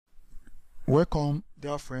Welcome,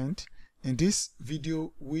 dear friend. In this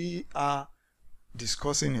video we are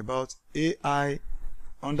discussing about AI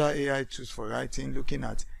under AI tools for writing, looking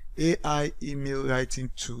at AI email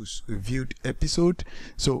writing tools reviewed episode.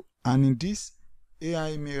 And in this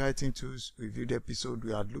AI email writing tools reviewed episode,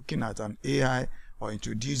 we are looking at an AI, or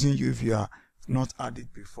introducing you, if you are not had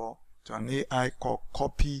it before, to an AI called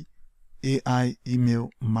Copy.ai email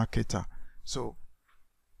marketer. So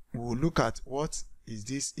we'll look at what is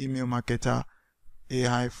this email marketer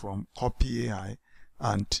AI from Copy.ai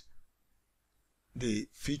and the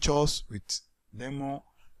features with demo,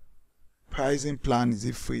 pricing plan, is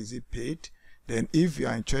it free, is it paid? Then if you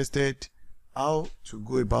are interested, how to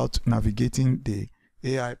go about navigating the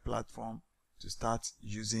AI platform to start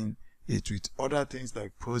using it with other things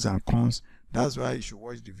like pros and cons. That's why you should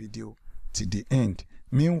watch the video till the end.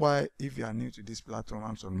 Meanwhile, if you are new to this platform,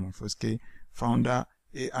 I'm Solomon Foske, founder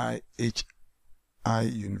AIHI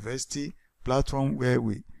University, platform where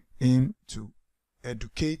we aim to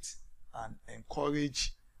educate and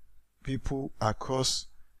encourage people across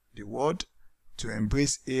the world to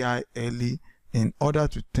embrace AI early in order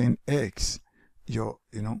to 10x your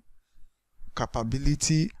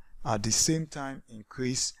capability, at the same time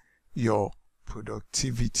increase your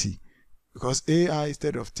productivity, because AI,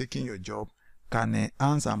 instead of taking your job, can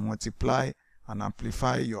enhance and multiply and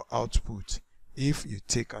amplify your output if you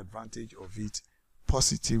take advantage of it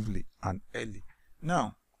positively and early.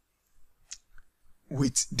 Now,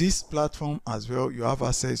 with this platform as well, you have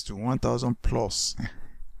access to 1,000 plus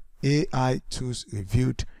AI tools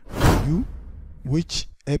reviewed for you, which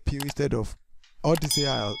help you, instead of all this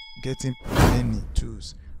AI getting many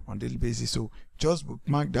tools on daily basis. So just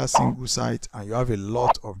bookmark that single site and you have a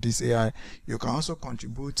lot of this AI. You can also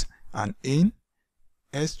contribute an in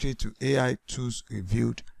straight to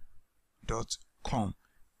aitoolsreviewed.com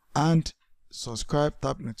and subscribe,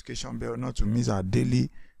 tap notification bell not to miss our daily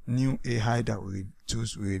new AI that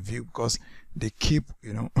tools we review, because they keep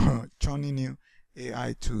churning new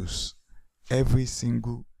AI tools every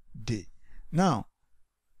single day. Now,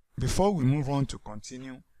 before we move on to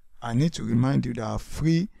continue, I need to remind you that I have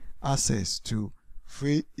free access to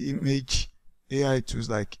free image AI tools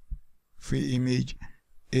like free image,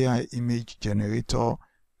 AI image generator,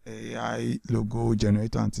 AI logo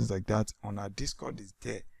generator, and things like that. On our Discord is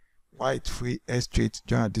there. White free straight,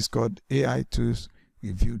 join our Discord,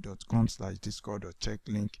 aitoolsreview.com/discord, or check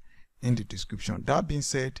link in the description. That being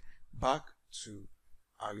said, back to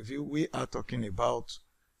our review. We are talking about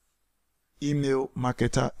email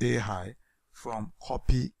marketer AI from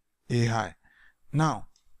Copy.ai. Now,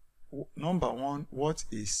 number one, what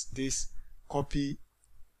is this Copy.ai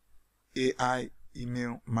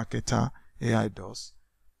email marketer AI does?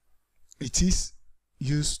 It is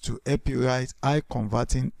used to help you write high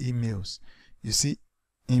converting emails, you see,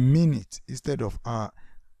 in minutes instead of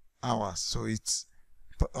hours. So it's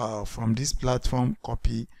from this platform,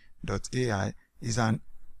 Copy.ai is an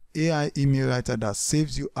AI email writer that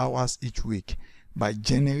saves you hours each week by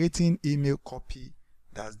generating email copy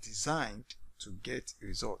that's designed to get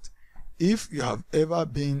results. If you have ever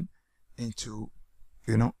been into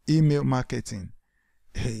email marketing,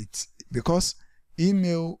 it's because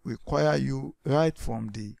email require you right from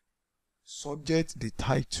the subject, the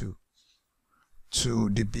title, to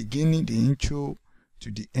the beginning, the intro,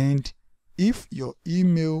 to the end. If your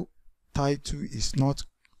email title is not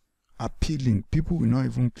appealing, people will not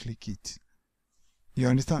even click it. You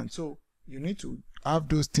understand? So you need to have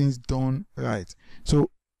those things done right.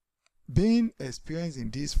 So being experienced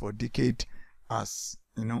in this for decades as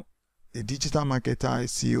a digital marketer,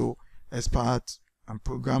 SEO expert and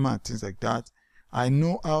programmer and things like that, I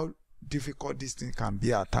know how difficult this thing can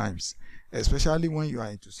be at times, especially when you are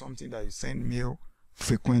into something that you send mail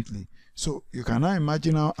frequently. So you can now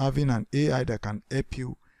imagine how having an AI that can help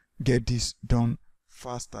you get this done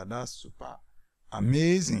faster. That's super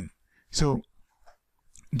amazing. So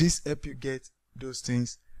this help you get those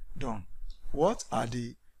things done. What are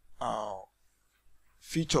the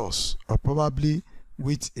features? Or probably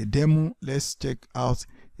with a demo, let's check out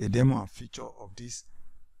a demo and feature of this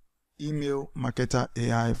email marketer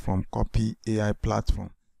AI from Copy.ai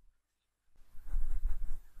platform.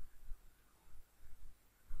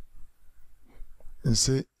 You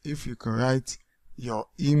see, if you can write your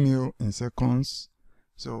email in seconds,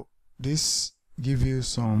 so this give you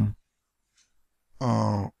some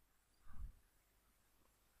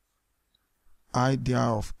idea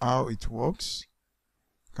of how it works.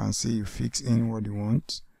 You can see you fix in what you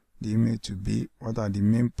want the email to be, what are the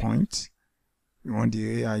main points you want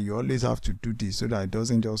the AI. You always have to do this so that it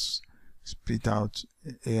doesn't just spit out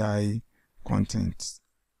AI content.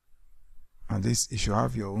 And this, you should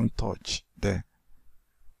have your own touch there.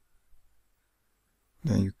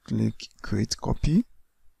 Then you click create copy.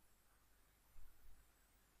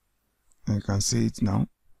 And you can see it now.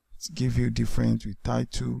 It gives you different with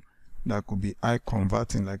title that could be eye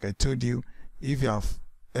converting. Like I told you, if you have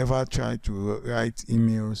ever tried to write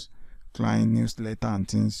emails, client newsletter and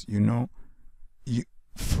things, you know,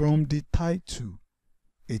 from the title,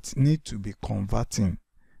 it needs to be converting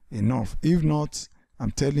enough. If not,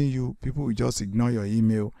 I'm telling you, people will just ignore your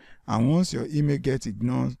email. And once your email gets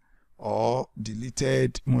ignored or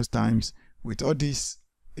deleted, most times with all this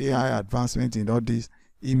AI advancement in all these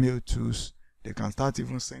email tools, they can start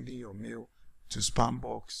even sending your mail to spam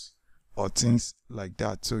box or things like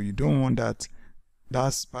that. So you don't want that.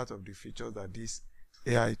 That's part of the features that this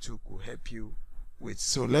AI tool could help you with.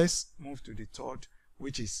 So let's move to the third,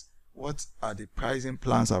 which is what are the pricing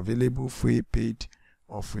plans available, free, paid,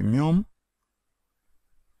 or freemium.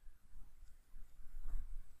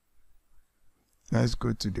 Let's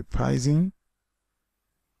go to the pricing.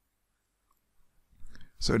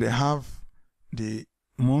 So they have the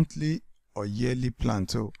monthly or yearly plan.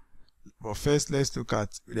 So, but first let's look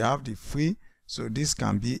at, they have the free. So this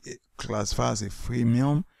can be classified as a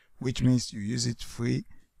freemium, which means you use it free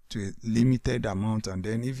to a limited amount, and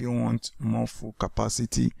then if you want more full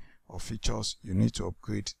capacity or features, you need to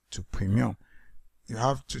upgrade to premium. You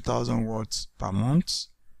have 2,000 words per month,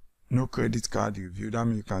 no credit card review. That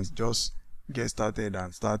means you can just get started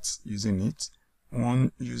and start using it.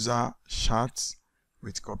 One user chats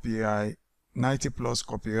with Copy.ai, 90 plus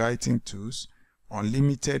copywriting tools,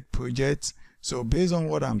 unlimited projects. So based on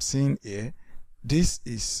what I'm seeing here, this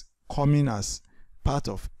is coming as part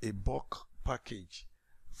of a bulk package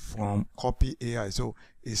from Copy.ai. So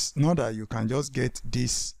it's not that you can just get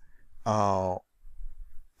this AI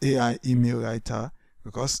email writer,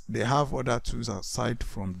 because they have other tools aside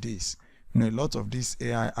from this. You know, a lot of these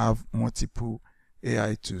AI have multiple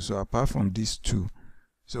AI tools. So apart from these two,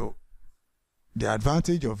 so the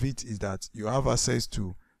advantage of it is that you have access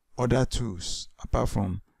to other tools apart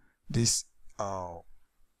from this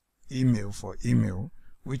email for email,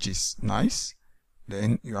 which is nice.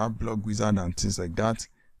 Then you have blog wizard and things like that.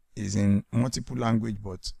 Is in multiple language,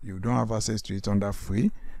 but you don't have access to it under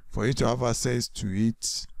free. For you to have access to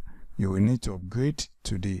it, you will need to upgrade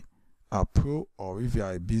to the Pro, or if you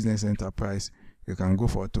are a business enterprise, you can go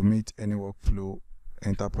for Automate Any Workflow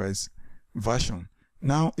Enterprise version.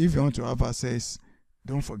 Now, if you want to have access,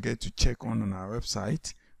 don't forget to check on our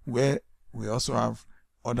website, where we also have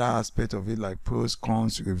other aspects of it like pros,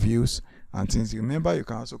 cons, reviews, and things. Remember, you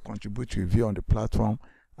can also contribute review on the platform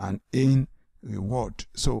and earn reward.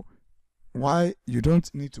 So why you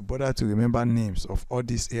don't need to bother to remember names of all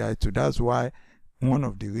these AI tools. That's why one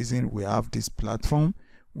of the reasons we have this platform.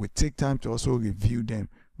 We take time to also review them.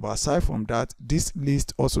 But aside from that, this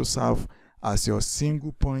list also serves as your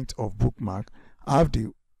single point of bookmark. Have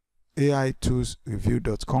the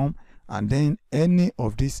aitoolsreview.com, and then any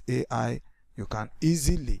of these AI, you can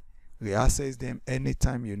easily reaccess them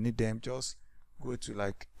anytime you need them. Just go to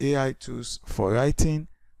like AI tools for writing,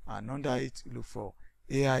 and under it look for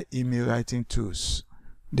AI email writing tools.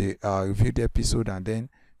 They reviewed the episode, and then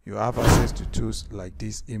you have access to tools like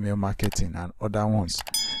this, email marketing and other ones.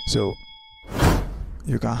 So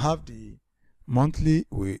you can have the monthly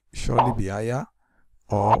will surely be higher,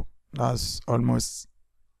 or that's almost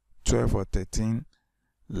 12 or 13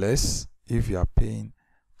 less if you are paying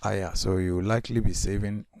higher. So you will likely be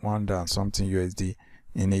saving $1 and something USD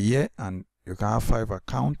in a year, and you can have 5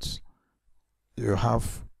 accounts. You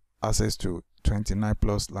have access to 29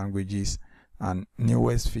 plus languages and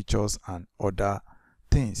newest features and other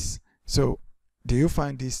things. So do you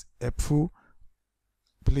find this helpful?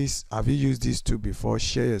 Please, have you used these two before?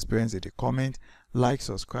 Share your experience in the comment. Like,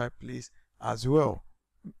 subscribe, please, as well.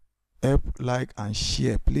 Help, like, and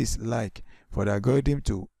share. Please like for the algorithm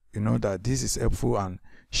to know that this is helpful, and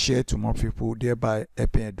share to more people, thereby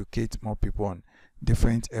helping educate more people on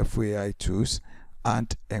different AI tools,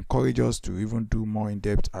 and encourage us to even do more in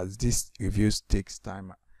depth, as these reviews takes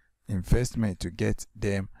time, investment to get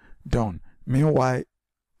them done. Meanwhile,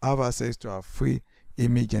 have access to our free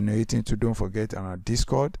image generating tool. Don't forget on our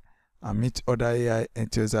Discord, and meet other AI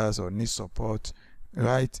enthusiasts or need support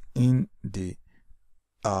right in the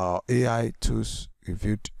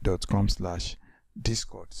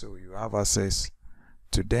aitoolsreview.com/Discord. So you have access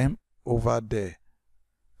to them over there.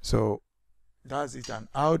 So that's it. And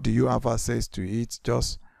how do you have access to it?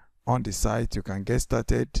 Just on the site, you can get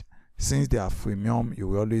started. Since they are freemium, you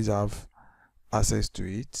will always have access to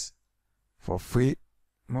it for free.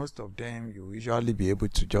 Most of them you will usually be able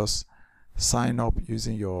to just sign up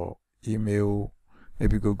using your email,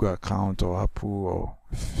 maybe Google account or Apple or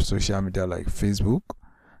social media like Facebook,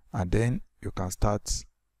 and then you can start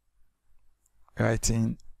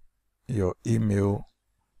writing your email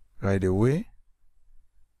right away.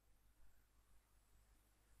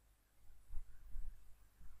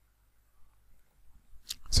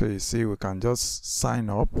 So you see, we can just sign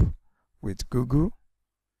up with Google,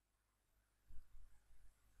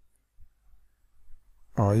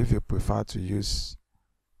 or if you prefer to use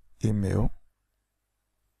email,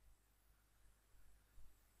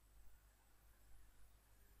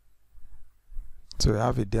 so you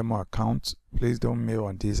have a demo account. Please don't mail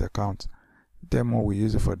on this account. Demo, we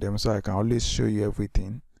use it for demo, so I can always show you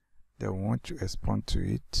everything. Then we want to respond to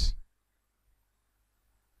it.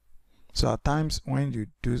 So at times when you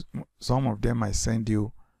do, some of them might send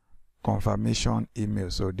you confirmation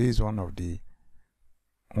email. So this is one of the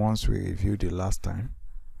ones we reviewed the last time.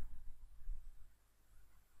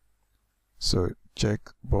 So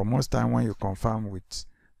check, but most time when you confirm with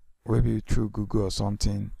maybe through Google or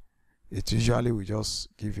something, it usually will just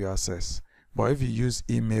give you access. But if you use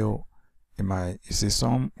email, you see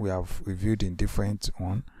some we have reviewed in different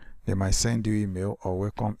one. They might send you email or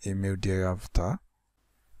welcome email thereafter.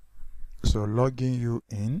 So logging you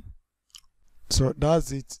in. So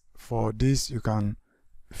that's it for this. You can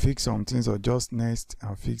fix some things or just next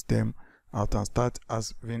and fix them out and start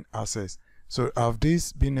having access. So have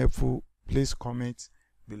this been helpful? Please comment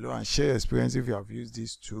below and share your experience if you have used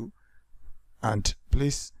this tool. And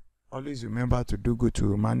please always remember to do good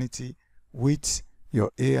to humanity with your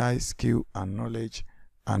AI skill and knowledge,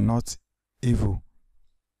 and not evil.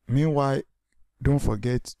 Meanwhile, don't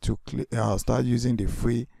forget to start using the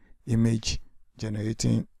free image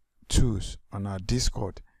generating tools on our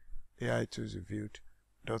Discord,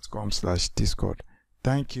 aitoolsreviewed.com/discord.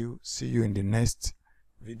 Thank you. See you in the next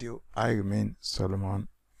video. I remain Solomon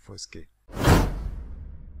Foske.